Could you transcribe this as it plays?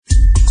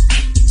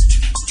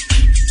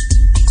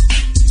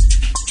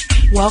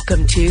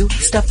Welcome to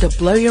Stuff to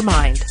Blow Your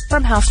Mind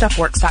from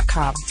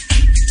HowStuffWorks.com.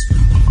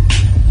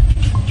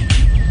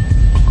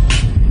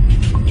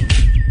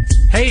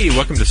 Hey,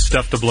 welcome to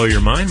Stuff to Blow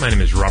Your Mind. My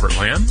name is Robert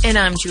Lamb. And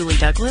I'm Julie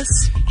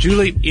Douglas.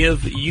 Julie,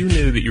 if you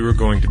knew that you were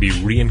going to be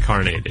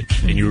reincarnated,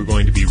 and you were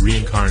going to be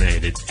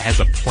reincarnated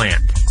as a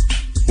plant,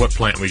 what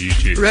plant would you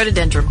choose?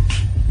 Rhododendron.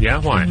 Yeah,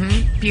 why?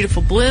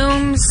 Beautiful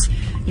blooms,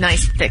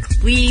 nice thick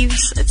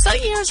leaves. It's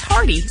it's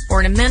hardy,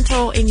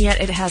 ornamental, and yet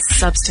it has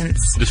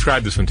substance.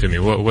 Describe this one to me.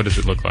 What does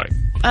it look like?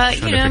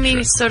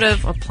 It's sort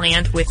of a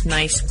plant with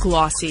nice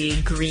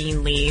glossy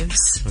green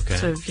leaves. Okay.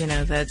 Sort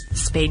of, that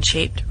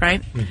spade-shaped,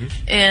 right? Mm-hmm.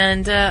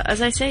 And,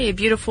 as I say,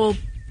 beautiful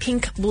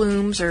pink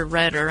blooms or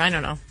red or I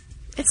don't know.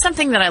 It's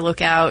something that I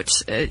look out,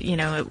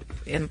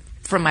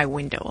 from my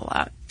window a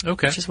lot.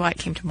 Okay. Which is why it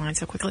came to mind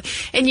so quickly.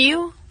 And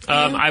you?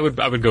 I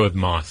would go with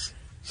moss.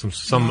 Some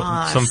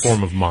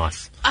form of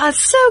moss.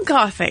 So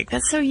gothic.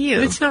 That's so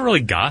you. It's not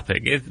really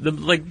gothic.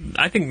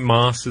 I think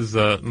moss is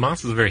a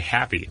very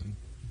happy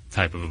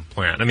type of a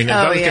plant. I mean, if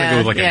I was going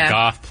to go with a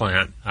goth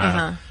plant,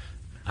 I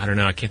don't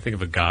know. I can't think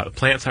of a goth.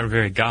 Plants aren't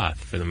very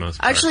goth for the most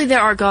part. Actually,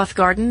 there are goth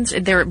gardens.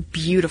 They're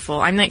beautiful.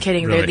 I'm not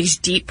kidding. Really? They're these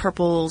deep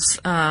purples.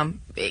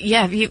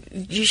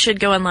 You should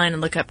go online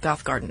and look up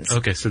goth gardens.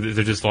 Okay, so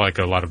they're just like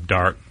a lot of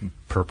dark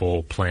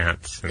purple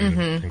plants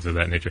and things of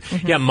that nature.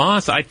 Yeah,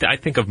 moss, I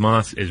think of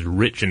moss as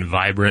rich and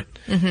vibrant,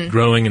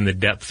 growing in the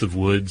depths of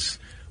woods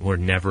where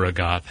never a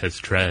goth has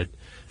tread.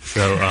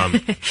 So,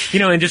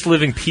 and just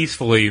living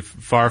peacefully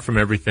far from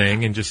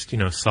everything and just,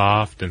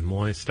 soft and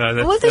moist. That's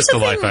the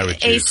life I would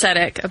choose.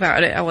 Ascetic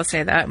about it, I will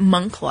say that.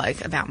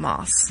 Monk-like about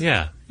moss.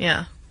 Yeah.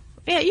 Yeah.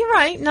 Yeah, you're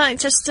right. No,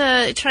 just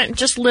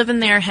living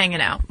there,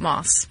 hanging out,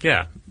 moss.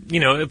 Yeah.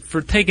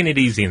 For taking it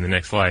easy in the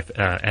next life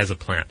as a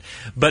plant.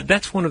 But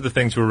that's one of the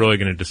things we're really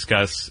going to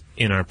discuss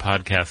in our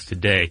podcast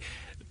today.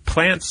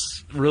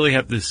 Plants really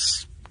have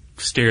this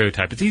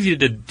stereotype. It's easy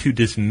to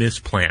dismiss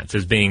plants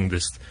as being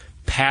this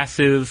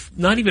passive,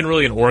 not even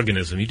really an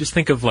organism. You just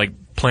think of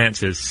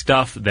plants as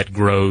stuff that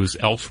grows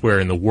elsewhere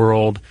in the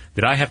world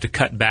that I have to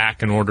cut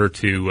back in order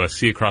to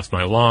see across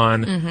my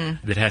lawn,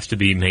 that has to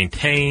be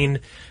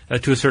maintained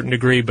to a certain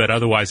degree, but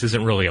otherwise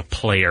isn't really a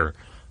player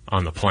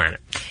on the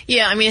planet.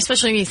 Yeah, I mean,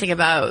 especially when you think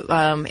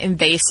about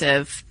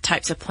invasive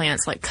types of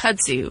plants like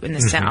kudzu in the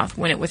South.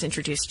 When it was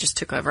introduced, it just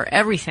took over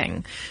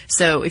everything.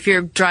 So if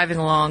you're driving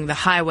along the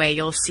highway,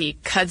 you'll see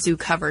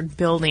kudzu-covered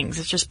buildings.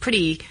 It's just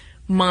pretty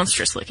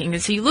monstrous looking.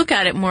 And so you look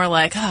at it more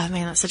like, oh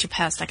man, that's such a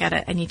pest.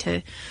 I need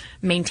to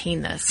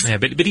maintain this. Yeah,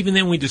 but even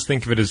then we just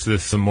think of it as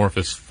this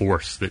amorphous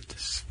force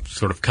that's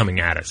sort of coming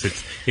at us.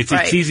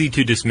 It's easy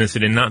to dismiss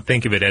it and not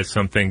think of it as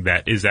something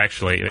that is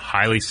actually a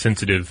highly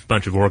sensitive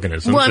bunch of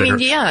organisms. Well,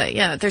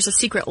 there's a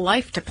secret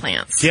life to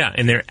plants. Yeah,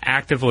 and they're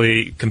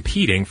actively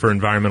competing for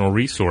environmental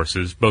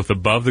resources, both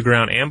above the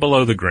ground and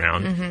below the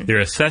ground. They're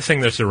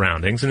assessing their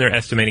surroundings, and they're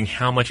estimating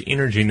how much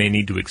energy they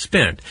need to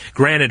expend.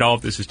 Granted, all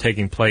of this is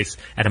taking place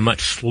at a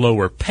much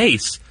slower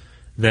pace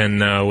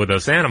than with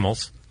us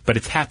animals, but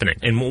it's happening.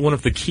 And one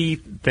of the key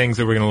things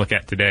that we're going to look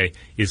at today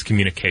is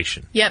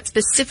communication. Yep,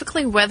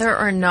 specifically whether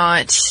or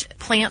not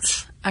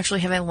plants actually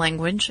have a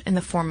language in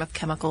the form of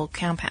chemical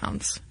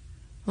compounds.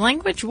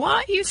 Language,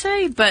 what, you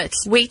say? But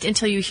wait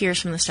until you hear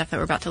some of the stuff that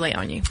we're about to lay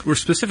on you. We're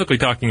specifically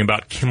talking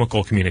about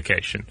chemical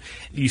communication.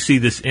 You see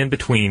this in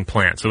between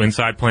plants, so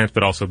inside plants,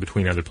 but also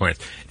between other plants.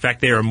 In fact,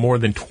 there are more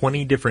than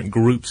 20 different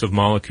groups of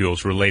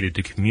molecules related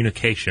to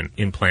communication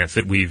in plants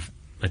that we've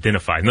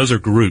identified. And those are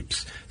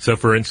groups. So,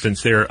 for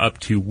instance, there are up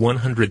to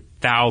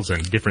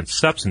 100,000 different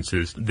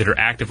substances that are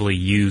actively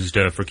used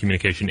for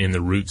communication in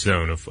the root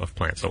zone of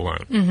plants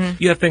alone.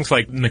 You have things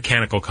like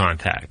mechanical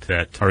contact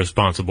that are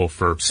responsible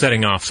for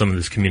setting off some of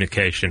this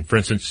communication. For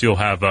instance, you'll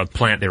have a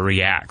plant that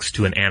reacts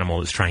to an animal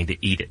that's trying to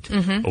eat it.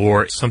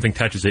 Or something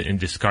touches it and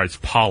discards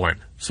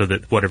pollen, so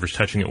that whatever's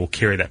touching it will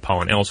carry that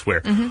pollen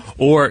elsewhere.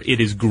 Or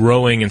it is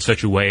growing in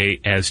such a way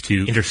as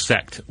to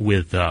intersect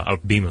with a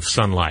beam of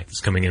sunlight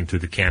that's coming in through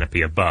the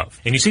canopy above.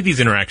 And you see these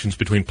interactions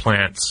between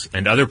plants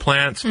and other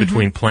plants,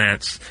 between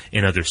plants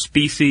and other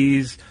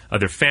species,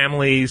 other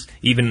families,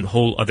 even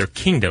whole other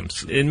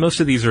kingdoms. And most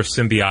of these are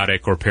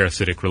symbiotic or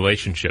parasitic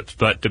relationships,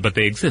 but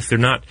they exist. They're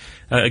not,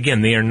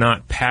 they are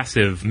not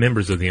passive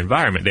members of the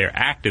environment. They are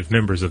active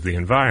members of the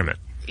environment.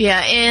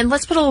 Yeah, and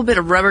let's put a little bit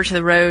of rubber to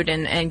the road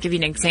and give you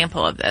an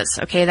example of this.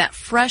 Okay, that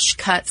fresh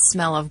cut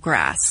smell of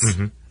grass.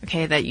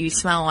 Okay, that you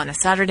smell on a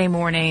Saturday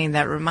morning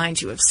that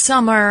reminds you of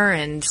summer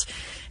and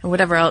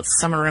whatever else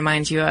summer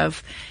reminds you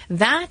of.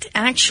 That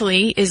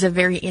actually is a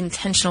very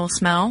intentional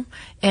smell,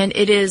 and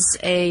it is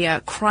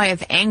a cry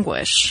of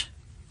anguish.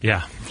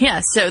 Yeah.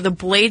 Yeah, so the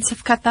blades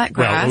have cut that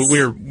grass.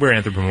 Well, we're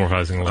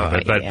anthropomorphizing a little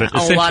bit, but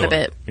a lot of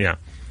it. Yeah.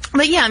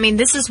 But yeah, I mean,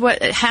 this is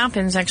what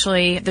happens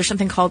actually. There's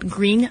something called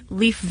green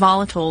leaf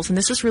volatiles, and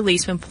this is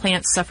released when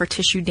plants suffer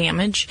tissue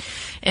damage.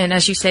 And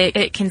as you say,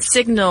 it can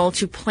signal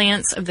to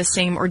plants of the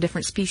same or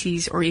different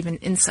species or even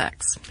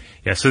insects.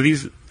 Yeah, so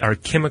these are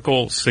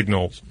chemical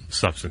signals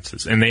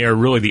substances. And they are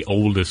really the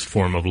oldest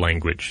form of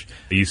language.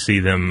 You see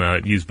them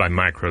used by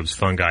microbes,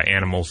 fungi,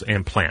 animals,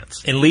 and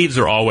plants. And leaves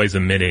are always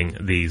emitting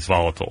these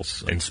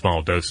volatiles in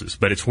small doses.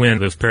 But it's when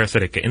those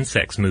parasitic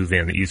insects move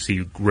in that you see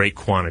great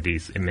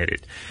quantities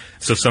emitted.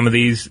 So some of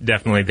these,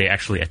 definitely, they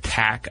actually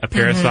attack a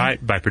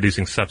parasite by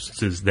producing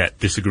substances that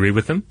disagree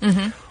with them.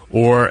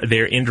 Or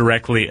they're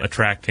indirectly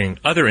attracting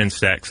other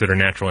insects that are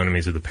natural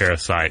enemies of the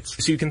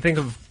parasites. So you can think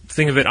of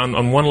it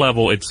on one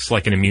level, it's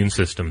like an immune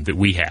system that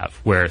we have,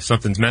 where if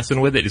something's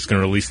messing with it, it's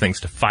going to release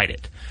things to fight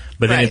it.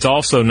 But then it's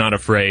also not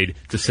afraid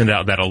to send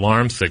out that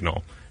alarm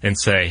signal and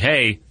say,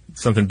 hey,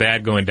 something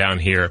bad going down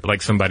here,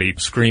 like somebody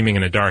screaming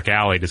in a dark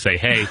alley to say,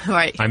 hey,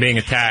 I'm being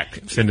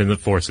attacked, send in the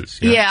forces.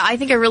 You know? Yeah, I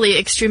think a really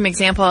extreme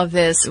example of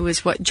this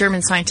was what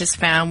German scientists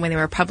found when they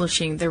were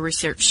publishing their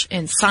research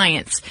in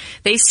Science.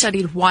 They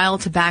studied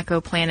wild tobacco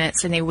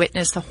plants, and they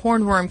witnessed the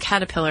hornworm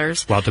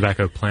caterpillars. Wild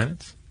tobacco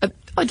plants?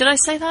 Oh, did I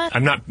say that?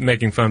 I'm not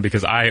making fun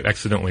because I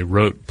accidentally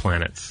wrote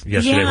planets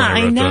yesterday when I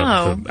wrote I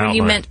know. the outline.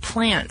 You meant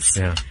plants.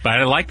 Yeah. But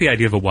I like the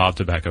idea of a wild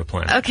tobacco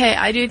plant. Okay,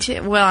 I do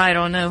too. Well, I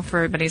don't know for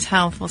everybody's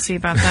health. We'll see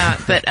about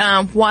that.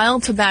 But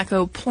wild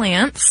tobacco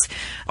plants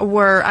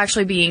were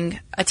actually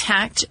being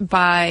attacked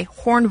by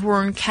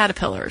hornworm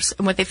caterpillars.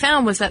 And what they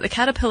found was that the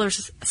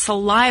caterpillar's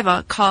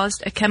saliva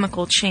caused a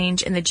chemical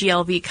change in the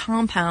GLV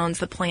compounds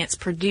the plants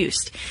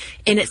produced.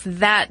 And it's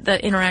the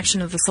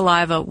interaction of the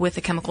saliva with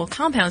the chemical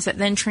compounds that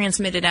then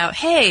transmitted out,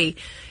 hey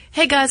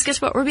guys,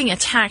 guess what? We're being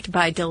attacked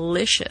by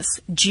delicious,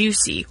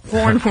 juicy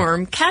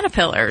hornworm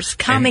caterpillars.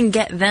 Come and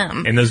get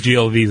them. And those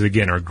GLVs,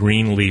 again, are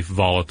green leaf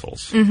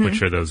volatiles,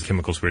 which are those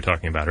chemicals we were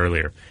talking about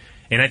earlier.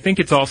 And I think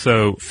it's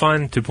also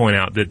fun to point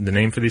out that the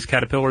name for these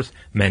caterpillars,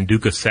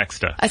 Manduca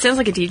sexta. It sounds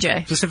like a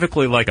DJ.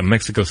 Specifically like a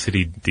Mexico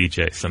City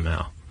DJ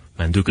somehow.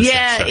 Manduca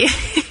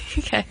sexta.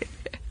 Okay.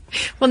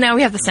 Well, now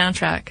we have the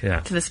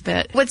soundtrack to this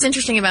bit. What's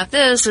interesting about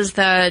this is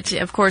that,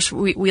 of course,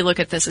 we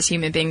look at this as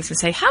human beings and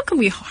say, how can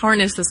we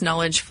harness this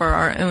knowledge for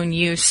our own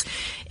use?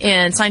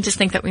 And scientists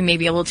think that we may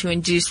be able to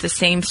induce the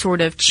same sort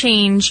of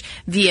change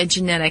via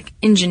genetic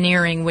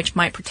engineering, which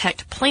might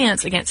protect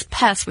plants against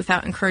pests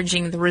without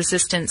encouraging the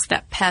resistance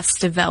that pests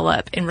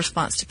develop in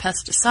response to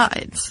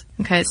pesticides.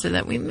 Okay, so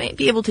that we may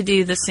be able to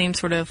do the same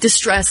sort of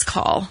distress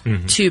call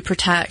to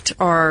protect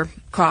our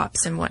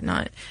crops and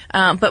whatnot.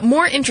 But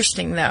more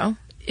interesting, though,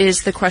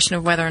 is the question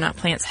of whether or not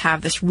plants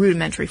have this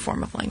rudimentary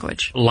form of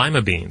language.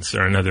 Lima beans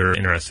are another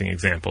interesting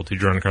example. Did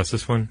you run across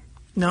this one?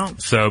 No.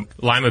 So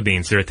lima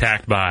beans, they're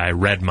attacked by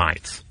red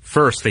mites.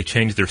 First, they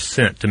change their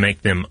scent to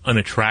make them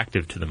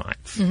unattractive to the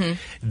mites.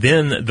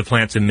 Then the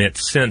plants emit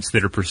scents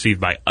that are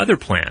perceived by other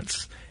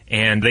plants,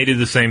 and they do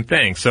the same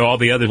thing. So all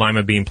the other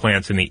lima bean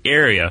plants in the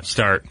area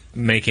start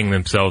making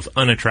themselves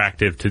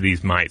unattractive to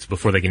these mites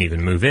before they can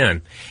even move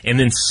in. And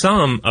then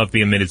some of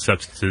the emitted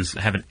substances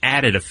have an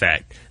added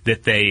effect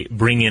that they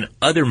bring in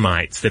other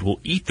mites that will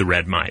eat the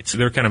red mites. So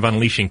they're kind of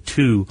unleashing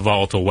two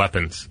volatile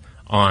weapons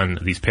on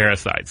these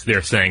parasites.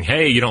 They're saying,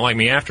 hey, you don't like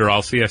me after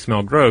all, see I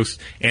smell gross.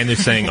 And they're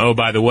saying, oh,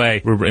 by the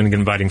way, we're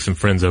inviting some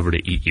friends over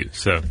to eat you.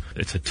 So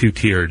it's a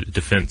two-tiered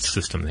defense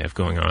system they have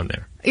going on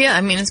there. Yeah,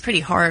 I mean, it's pretty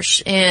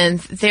harsh. And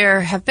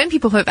there have been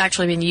people who have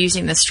actually been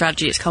using this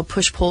strategy. It's called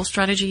push-pull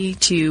strategy,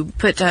 to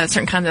put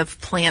certain kinds of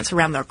plants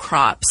around their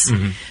crops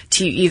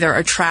to either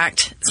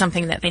attract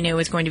something that they know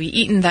is going to be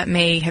eaten that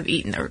may have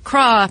eaten their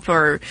crop,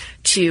 or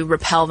to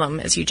repel them,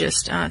 as you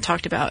just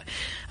talked about.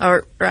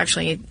 Or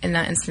actually, in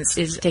that instance,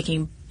 is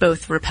taking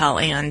both repel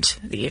and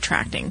the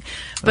attracting.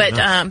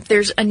 But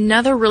there's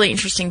another really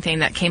interesting thing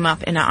that came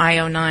up in an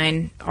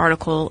IO9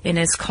 article, and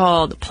it's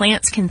called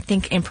Plants Can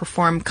Think and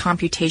Perform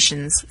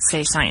Computations,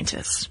 Say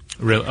Scientists.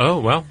 Really? Oh,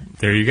 well,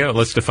 there you go.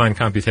 Let's define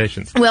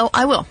computations. Well,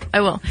 I will.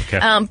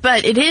 Okay.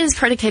 But it is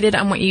predicated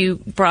on what you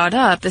brought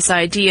up, this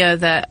idea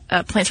that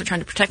plants are trying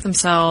to protect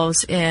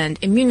themselves and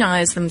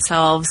immunize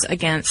themselves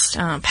against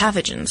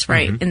pathogens,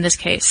 right? In this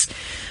case.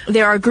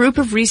 There are a group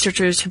of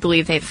researchers who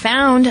believe they've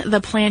found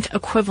the plant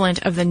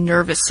equivalent of the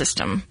nervous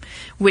system,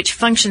 which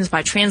functions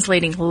by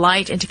translating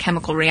light into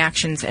chemical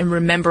reactions and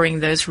remembering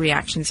those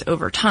reactions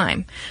over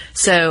time.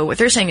 So what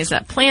they're saying is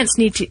that plants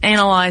need to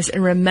analyze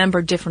and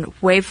remember different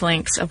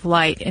wavelengths of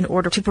light in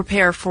order to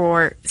prepare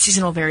for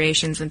seasonal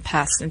variations in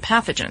pests and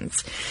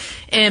pathogens.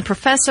 And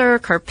Professor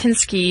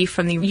Karpinski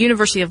from the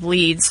University of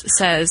Leeds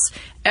says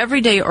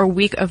every day or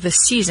week of the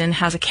season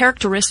has a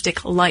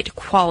characteristic light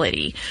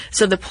quality.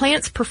 So the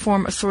plants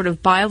perform a sort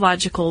of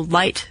biological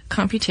light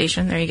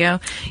computation, there you go,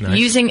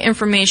 using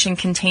information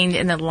contained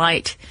in the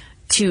light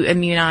to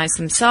immunize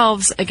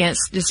themselves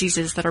against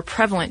diseases that are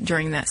prevalent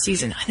during that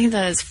season. I think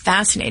that is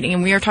fascinating.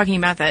 And we are talking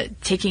about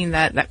that, taking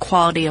that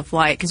quality of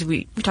light, because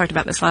we talked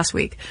about this last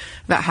week,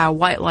 about how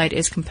white light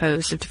is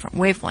composed of different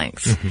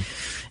wavelengths.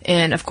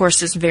 And of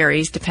course, this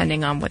varies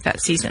depending on what that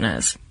season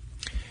is.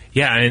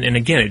 Yeah, and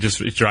again,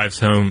 it drives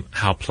home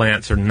how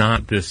plants are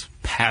not this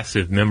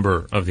passive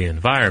member of the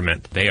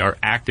environment. They are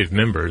active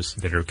members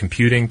that are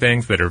computing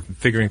things, that are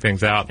figuring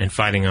things out, and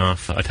fighting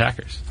off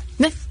attackers.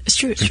 It's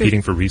true. It's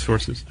competing true. for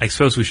resources. I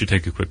suppose we should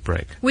take a quick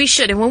break. We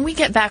should. And when we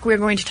get back, we're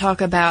going to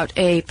talk about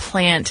a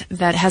plant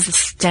that has the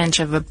stench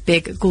of a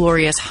big,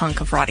 glorious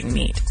hunk of rotting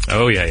meat.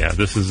 Oh, yeah.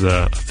 This is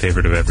a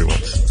favorite of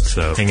everyone's.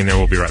 So hang in there.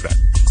 We'll be right back.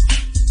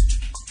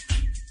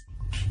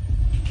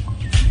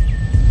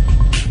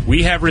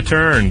 We have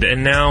returned,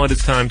 and now it is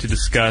time to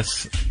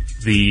discuss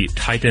the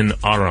Titan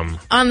arum.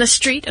 On the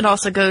street, it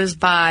also goes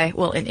by,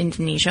 well, in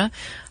Indonesia,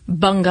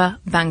 Bunga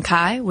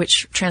Bangkai,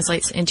 which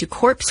translates into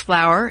corpse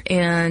flower,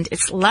 and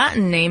its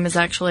Latin name is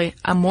actually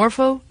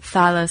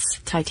Amorphophallus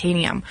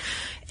titanium.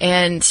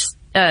 And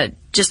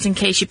just in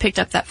case you picked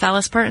up that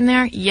phallus part in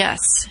there, yes,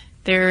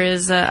 there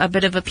is a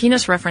bit of a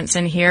penis reference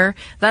in here.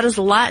 That is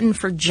Latin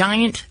for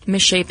giant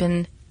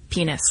misshapen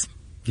penis.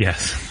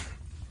 Yes,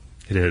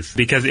 it is.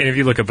 Because if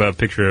you look up a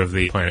picture of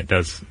the plant,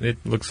 it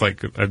looks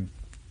like a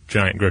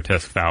giant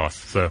grotesque phallus.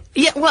 So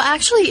yeah, well,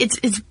 actually,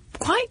 it's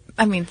quite,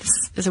 I mean,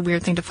 this is a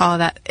weird thing to follow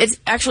that. It's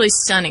actually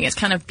stunning. It's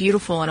kind of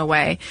beautiful in a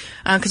way.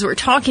 Because what we're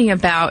talking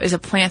about is a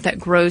plant that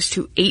grows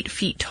to 8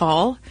 feet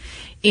tall.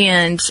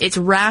 And it's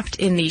wrapped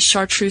in these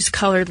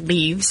chartreuse-colored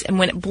leaves. And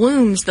when it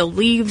blooms, the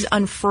leaves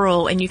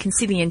unfurl, and you can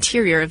see the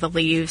interior of the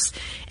leaves.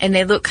 And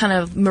they look kind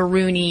of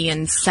maroony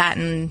and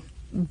satin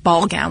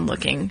ball gown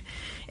looking.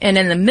 And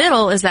in the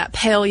middle is that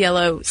pale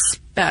yellow,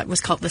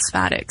 what's called the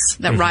spadix,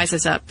 that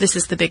rises up. This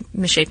is the big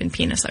misshapen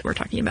penis that we're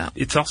talking about.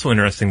 It's also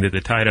interesting that the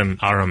Titan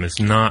arum is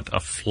not a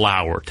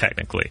flower,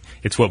 technically.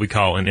 It's what we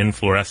call an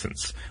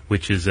inflorescence,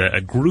 which is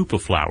a group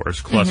of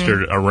flowers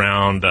clustered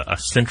around a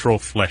central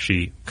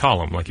fleshy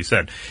column, like you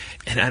said.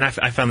 And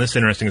I found this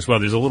interesting as well.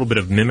 There's a little bit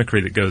of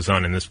mimicry that goes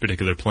on in this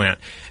particular plant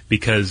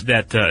because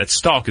that its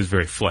stalk is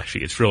very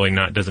fleshy. It's really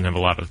doesn't have a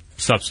lot of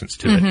substance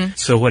to it.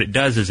 So what it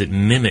does is it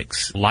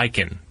mimics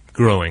lichen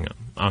growing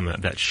on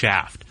that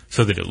shaft,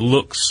 so that it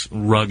looks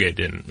rugged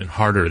and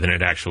harder than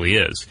it actually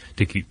is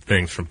to keep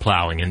things from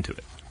plowing into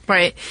it.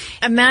 Right.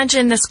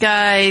 Imagine this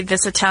guy,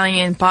 this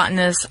Italian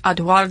botanist,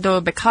 Edoardo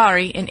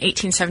Beccari, in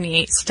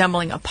 1878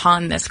 stumbling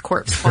upon this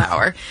corpse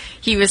flower.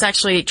 He was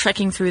actually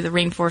trekking through the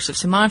rainforest of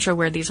Sumatra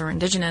where these are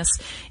indigenous.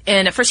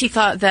 And at first he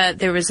thought that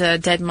there was a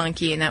dead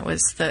monkey and that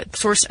was the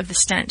source of the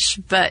stench.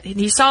 But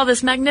he saw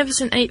this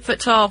magnificent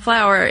 8-foot-tall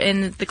flower,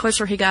 and the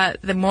closer he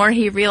got, the more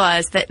he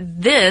realized that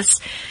this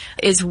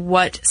is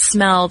what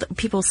smelled,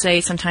 people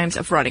say sometimes,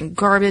 of rotting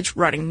garbage,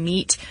 rotting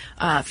meat,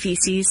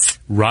 feces.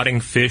 Rotting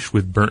fish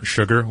with burnt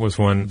sugar was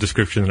one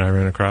description that I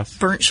ran across.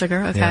 Burnt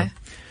sugar, okay. Yeah.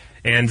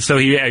 And so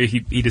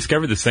he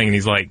discovered this thing, and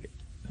he's like,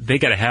 they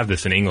got to have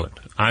this in England.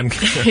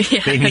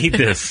 They need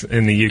this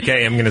in the UK.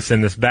 I'm going to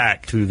send this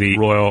back to the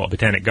Royal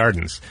Botanic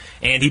Gardens.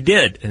 And he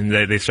did, and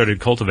they started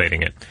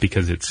cultivating it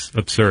because it's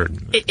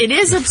absurd. It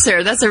is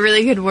absurd. That's a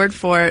really good word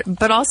for it,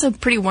 but also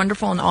pretty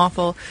wonderful and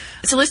awful.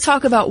 So let's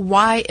talk about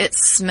why it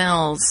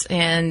smells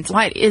and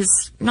why it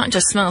is not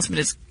just smells, but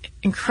it's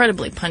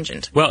incredibly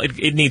pungent. Well,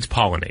 it needs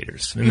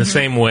pollinators in the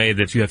same way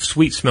that you have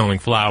sweet-smelling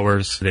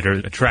flowers that are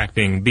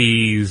attracting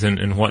bees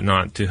and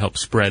whatnot to help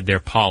spread their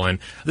pollen.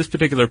 This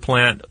particular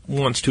plant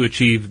wants to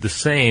achieve the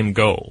same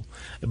goal,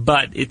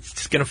 but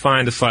it's going to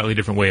find a slightly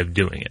different way of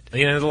doing it.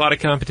 There's a lot of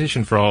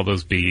competition for all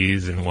those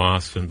bees and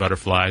wasps and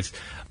butterflies.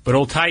 But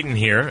old Titan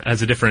here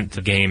has a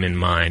different game in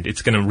mind.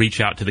 It's going to reach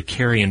out to the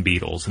carrion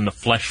beetles and the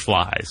flesh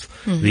flies,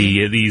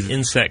 these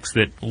insects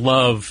that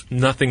love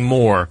nothing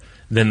more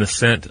than the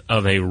scent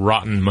of a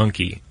rotten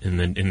monkey in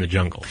the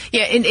jungle.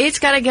 Yeah, and it's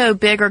got to go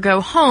big or go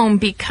home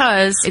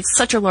because it's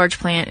such a large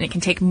plant, and it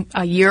can take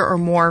a year or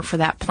more for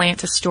that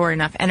plant to store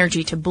enough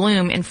energy to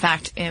bloom. In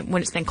fact,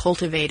 when it's been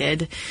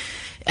cultivated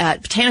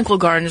at botanical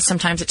gardens,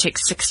 sometimes it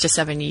takes 6 to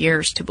 7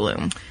 years to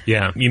bloom.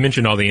 Yeah, you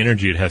mentioned all the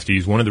energy it has to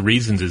use. One of the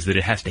reasons is that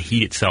it has to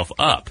heat itself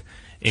up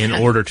in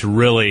order to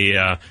really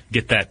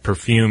get that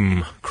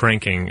perfume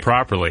cranking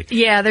properly.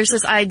 Yeah, there's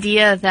this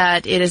idea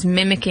that it is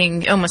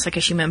mimicking almost like a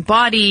human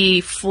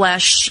body,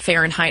 flesh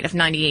Fahrenheit of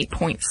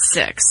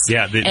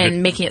 98.6,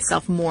 and making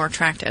itself more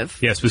attractive.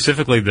 Yeah,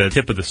 specifically the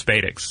tip of the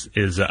spadix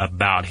is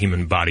about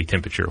human body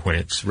temperature when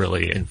it's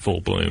really in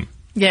full bloom.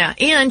 Yeah,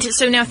 and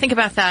so now think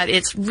about that.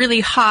 It's really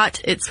hot.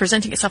 It's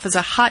presenting itself as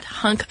a hot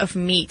hunk of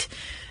meat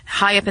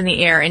high up in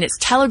the air, and it's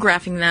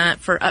telegraphing that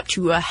for up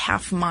to a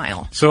half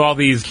mile. So all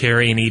these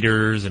carrion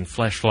eaters and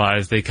flesh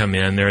flies, they come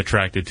in, they're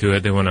attracted to it,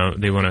 they want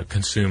to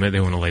consume it,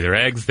 they want to lay their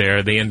eggs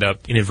there. They end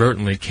up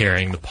inadvertently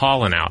carrying the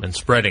pollen out and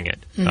spreading it,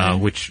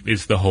 which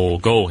is the whole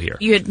goal here.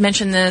 You had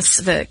mentioned this,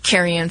 the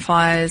carrion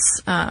flies,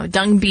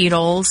 dung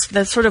beetles.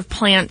 The sort of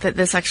plant that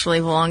this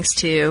actually belongs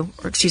to,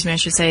 or excuse me, I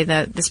should say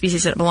that the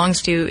species that it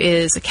belongs to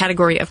is a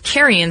category of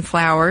carrion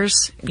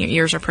flowers. Your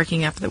ears are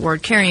pricking up the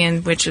word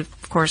carrion, which of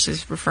course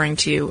is referring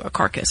to a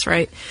carcass,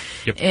 right?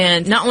 Yep.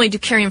 And not only do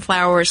carrion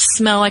flowers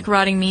smell like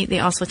rotting meat, they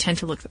also tend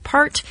to look the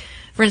part.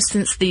 For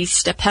instance, the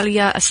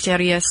Stapelia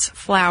asterias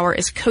flower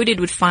is coated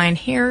with fine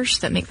hairs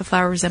that make the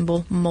flower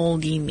resemble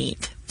moldy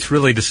meat. It's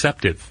really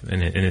deceptive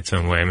in its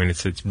own way. I mean,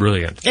 it's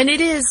brilliant. And it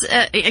is,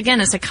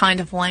 again, it's a kind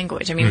of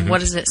language. I mean,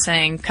 what is it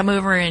saying? Come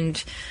over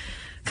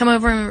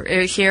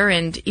here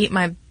and eat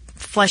my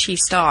fleshy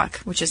stalk,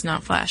 which is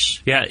not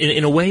flesh. Yeah,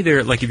 in a way,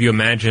 they're like if you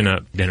imagine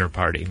a dinner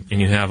party and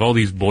you have all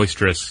these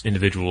boisterous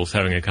individuals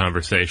having a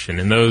conversation,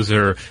 and those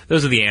are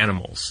the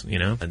animals, you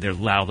know, and they're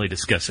loudly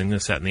discussing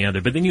this, that, and the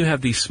other. But then you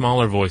have these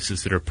smaller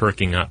voices that are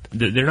perking up.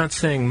 They're not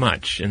saying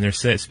much, and they're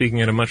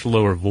speaking at a much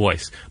lower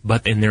voice,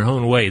 but in their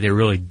own way, they're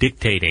really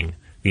dictating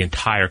the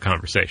entire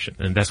conversation.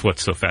 And that's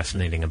what's so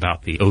fascinating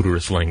about the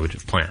odorous language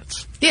of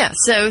plants. Yeah,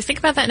 so think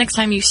about that next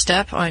time you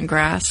step on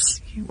grass,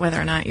 whether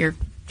or not you're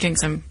doing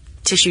some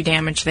tissue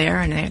damage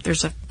there and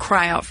there's a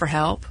cry out for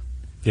help.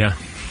 Yeah.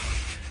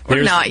 Or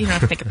not, you don't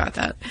have to think about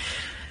that.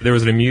 There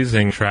was an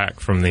amusing track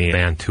from the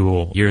band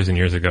Tool years and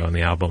years ago on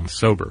the album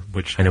Sober,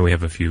 which I know we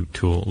have a few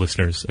Tool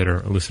listeners that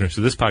are listeners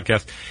to this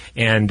podcast.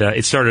 And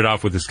it started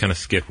off with this kind of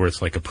skit where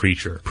it's like a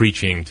preacher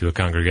preaching to a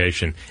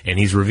congregation, and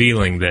he's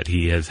revealing that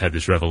he has had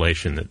this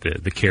revelation that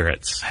the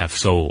carrots have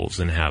souls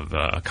and have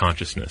a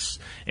consciousness,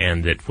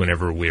 and that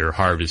whenever we're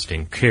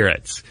harvesting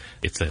carrots,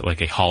 it's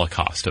like a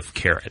holocaust of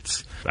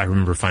carrots. I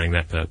remember finding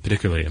that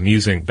particularly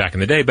amusing back in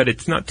the day, but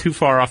it's not too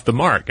far off the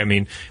mark. I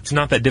mean, it's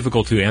not that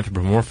difficult to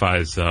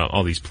anthropomorphize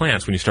all these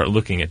plants when you start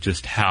looking at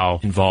just how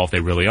involved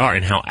they really are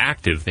and how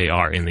active they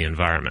are in the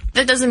environment.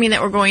 That doesn't mean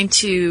that we're going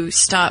to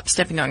stop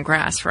stepping on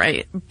grass,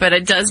 right? But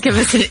it does give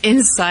us an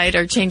insight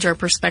or change our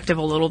perspective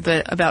a little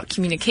bit about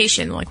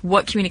communication, like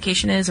what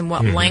communication is and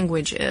what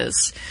language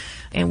is.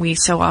 And we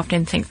so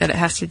often think that it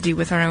has to do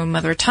with our own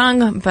mother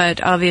tongue,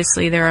 but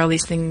obviously there are all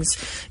these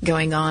things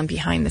going on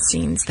behind the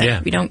scenes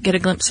that we don't get a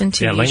glimpse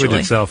into. Yeah, usually.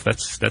 Language itself,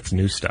 that's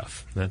new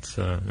stuff. That's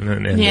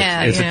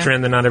it's a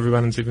trend that not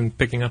everyone's even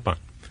picking up on.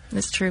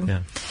 That's true.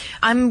 Yeah.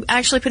 I'm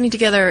actually putting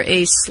together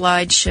a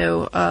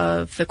slideshow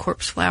of the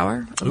corpse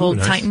flower of Old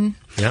nice. Titan.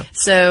 Yeah.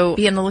 So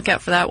be on the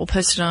lookout for that. We'll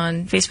post it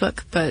on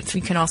Facebook, but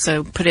you can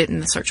also put it in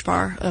the search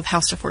bar of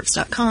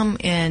howstuffworks.com,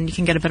 and you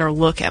can get a better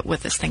look at what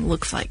this thing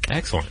looks like.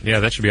 Excellent. Yeah,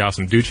 that should be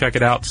awesome. Do check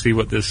it out. See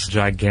what this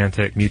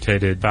gigantic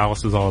mutated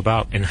phallus is all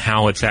about and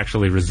how it's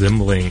actually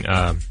resembling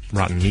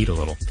rotten meat a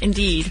little.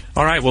 Indeed.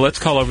 All right, well, let's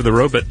call over the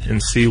robot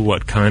and see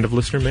what kind of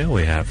listener mail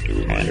we have.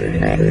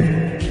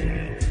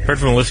 Heard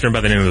from a listener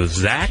by the name of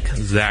Zach.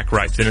 Zach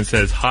writes in and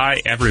says,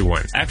 "Hi,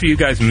 everyone. After you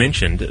guys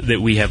mentioned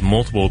that we have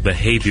multiple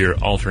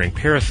behavior-altering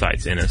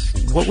parasites in us,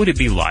 what would it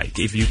be like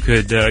if you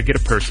could get a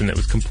person that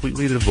was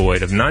completely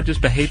devoid of not just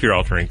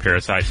behavior-altering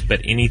parasites, but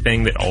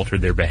anything that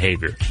altered their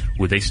behavior?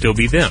 Would they still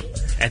be them?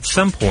 At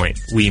some point,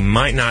 we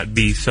might not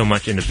be so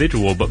much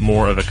individual, but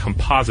more of a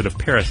composite of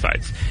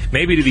parasites.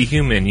 Maybe to be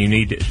human, you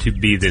need to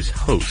be this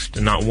host,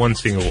 not one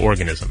single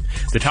organism.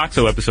 The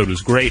Toxo episode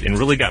was great and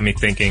really got me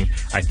thinking.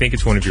 I think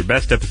it's one of your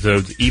best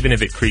episodes, even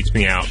if it creeps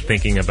me out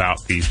thinking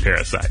about these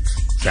parasites."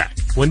 Zach.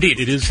 Well, indeed,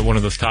 it is one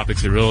of those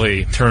topics that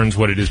really turns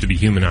what it is to be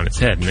human on its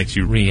head and makes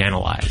you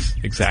reanalyze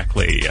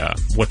exactly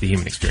what the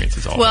human experience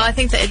is all about. Well, I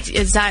think that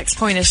Zach's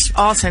point is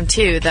awesome,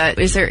 too, that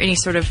is there any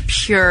sort of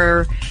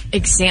pure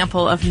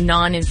example of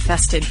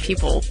non-infested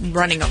people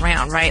running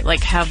around, right?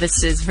 Like how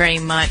this is very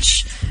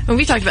much, and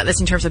we talked about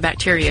this in terms of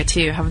bacteria,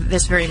 too, how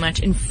this very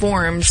much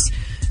informs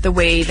the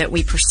way that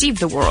we perceive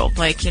the world.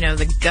 Like, you know,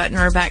 the gut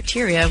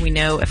neurobacteria we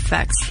know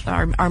affects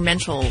our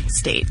mental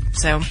state.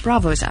 So,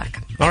 bravo,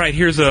 Zach. All right,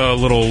 here's a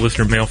little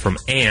listener mail from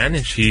Anne,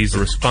 and she's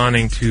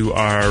responding to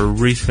our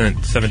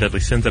recent 7 Deadly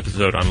Sins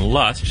episode on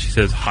lust. She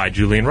says, "Hi,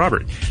 Julie and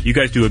Robert. You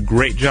guys do a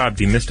great job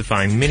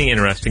demystifying many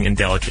interesting and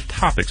delicate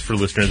topics for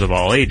listeners of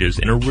all ages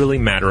in a really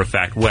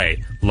matter-of-fact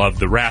way. Love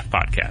the Wrath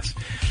podcast.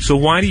 So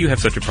why do you have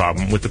such a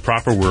problem with the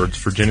proper words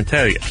for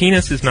genitalia?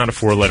 Penis is not a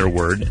 4-letter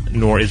word,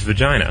 nor is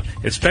vagina,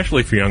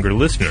 especially for younger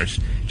listeners.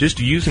 Just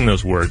using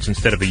those words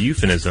instead of a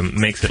euphemism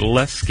makes it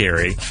less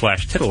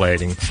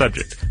scary/titillating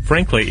subject.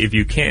 Frankly, if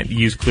you can't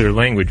use clear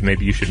language,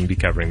 maybe you shouldn't be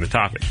covering the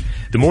topic.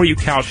 The more you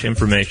couch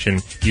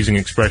information using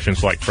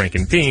expressions like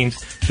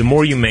frankenbeans, the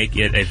more you make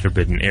it a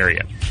forbidden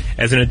area.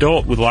 As an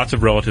adult with lots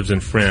of relatives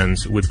and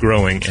friends with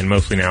growing and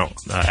mostly now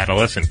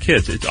adolescent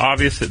kids, it's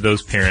obvious that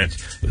those parents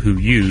who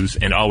use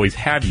and always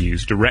have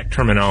used direct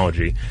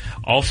terminology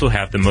also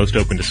have the most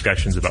open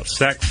discussions about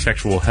sex,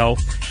 sexual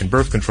health, and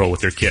birth control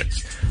with their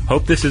kids.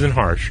 Hope this isn't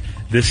harsh.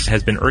 This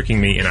has been irking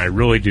me, and I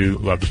really do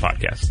love the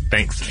podcast.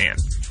 Thanks, Anne."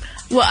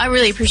 Well, I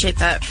really appreciate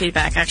that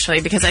feedback,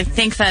 actually, because I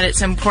think that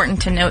it's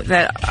important to note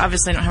that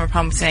obviously I don't have a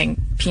problem saying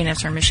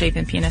penis or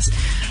misshapen penis.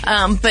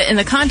 But in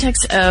the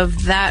context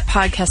of that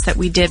podcast that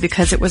we did,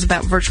 because it was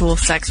about virtual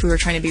sex, we were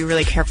trying to be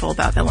really careful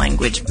about the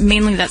language.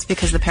 Mainly that's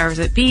because the powers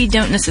that be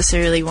don't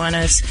necessarily want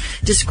us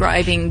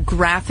describing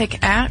graphic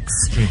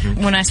acts.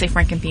 Mm-hmm. When I say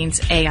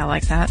frankenbeans, A, I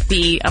like that.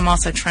 B, I'm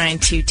also trying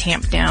to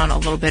tamp down a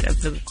little bit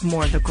of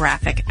the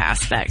graphic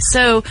aspect.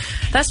 So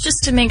that's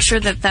just to make sure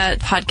that that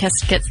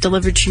podcast gets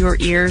delivered to your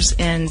ears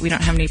and we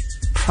don't have any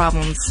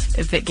problems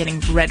of it getting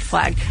red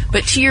flagged.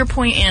 But to your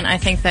point, Ann, I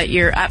think that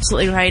you're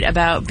absolutely right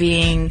about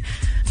being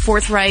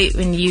forthright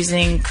in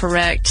using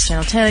correct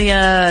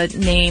genitalia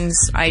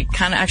names. I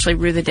kind of actually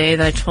rue the day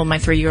that I told my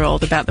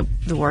 3-year-old about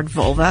the word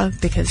vulva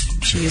because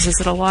she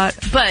uses it a lot.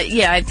 But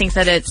yeah, I think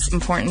that it's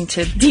important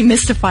to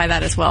demystify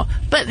that as well.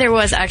 But there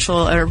was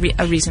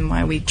a reason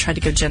why we tried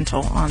to go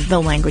gentle on the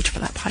language for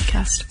that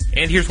podcast.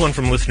 And here's one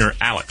from listener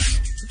Alex.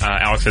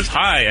 Alex says,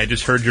 "Hi, I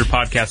just heard your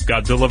podcast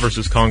Godzilla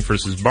vs. Kong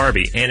vs.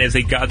 Barbie, and as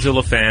a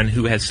Godzilla fan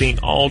who has seen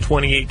all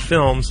 28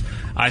 films,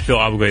 I feel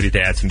obligated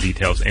to add some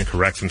details and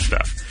correct some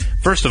stuff.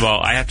 First of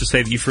all, I have to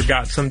say that you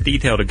forgot some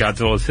detail to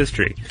Godzilla's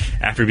history.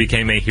 After he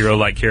became a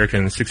hero-like character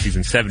in the 60s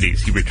and 70s,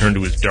 he returned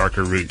to his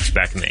darker roots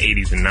back in the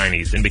 80s and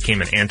 90s and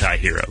became an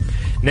anti-hero.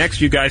 Next,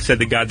 you guys said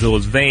that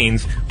Godzilla's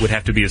veins would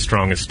have to be as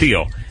strong as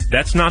steel.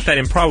 That's not that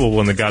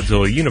improbable in the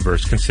Godzilla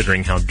universe,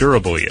 considering how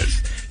durable he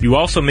is. You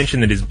also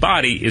mentioned that his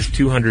body is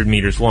 200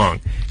 meters long.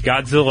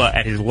 Godzilla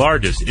at his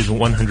largest is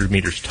 100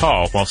 meters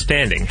tall while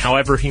standing.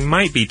 However, he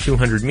might be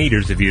 200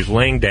 meters if he is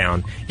laying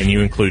down and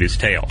you include his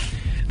tail.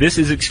 This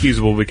is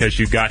excusable because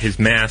you got his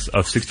mass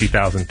of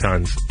 60,000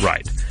 tons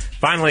right.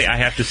 Finally, I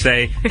have to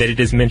say that it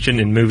is mentioned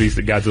in movies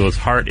that Godzilla's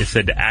heart is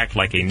said to act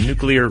like a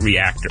nuclear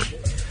reactor,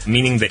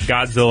 meaning that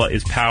Godzilla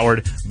is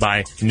powered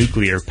by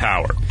nuclear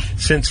power.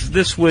 Since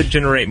this would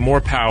generate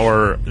more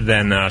power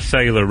than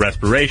cellular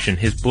respiration,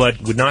 his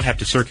blood would not have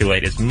to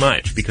circulate as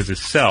much because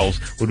his cells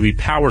would be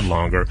powered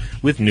longer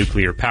with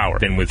nuclear power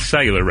than with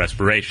cellular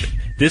respiration.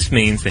 This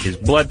means that his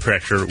blood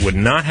pressure would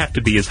not have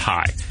to be as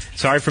high.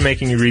 Sorry for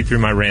making you read through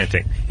my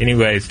ranting.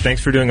 Anyways,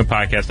 thanks for doing a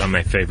podcast on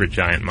my favorite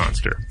giant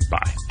monster.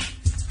 Bye."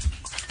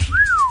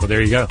 Well,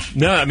 there you go.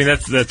 No, I mean,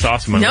 that's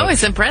awesome. No,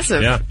 it's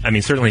impressive. Yeah. I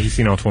mean, certainly he's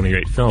seen all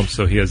 28 films,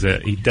 so he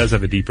does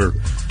have a deeper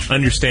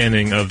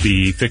understanding of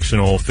the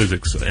fictional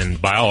physics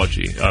and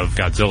biology of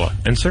Godzilla.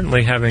 And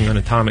certainly having an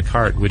atomic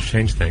heart would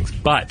change things.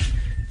 But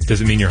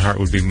does it mean your heart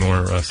would be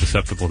more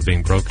susceptible to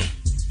being broken?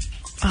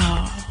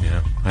 Oh.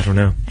 Yeah, I don't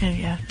know.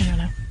 Yeah, I don't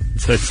know.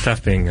 So it's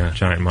tough being a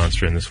giant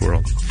monster in this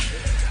world.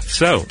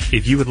 So,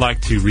 if you would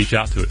like to reach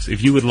out to us,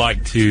 if you would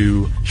like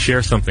to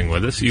share something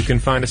with us, you can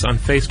find us on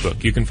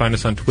Facebook. You can find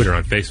us on Twitter.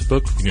 On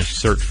Facebook, you can just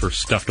search for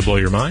Stuff to Blow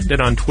Your Mind.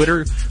 And on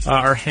Twitter,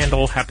 our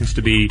handle happens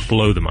to be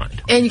Blow the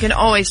Mind. And you can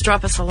always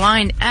drop us a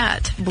line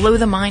at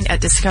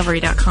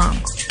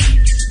blowthemind@discovery.com.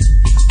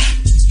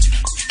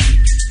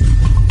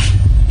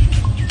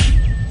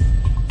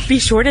 Be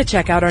sure to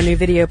check out our new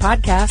video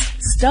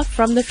podcast, Stuff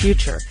from the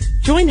Future.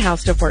 Join How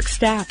Stuff Works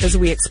staff as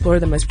we explore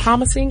the most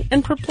promising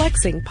and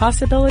perplexing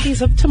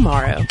possibilities of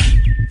tomorrow.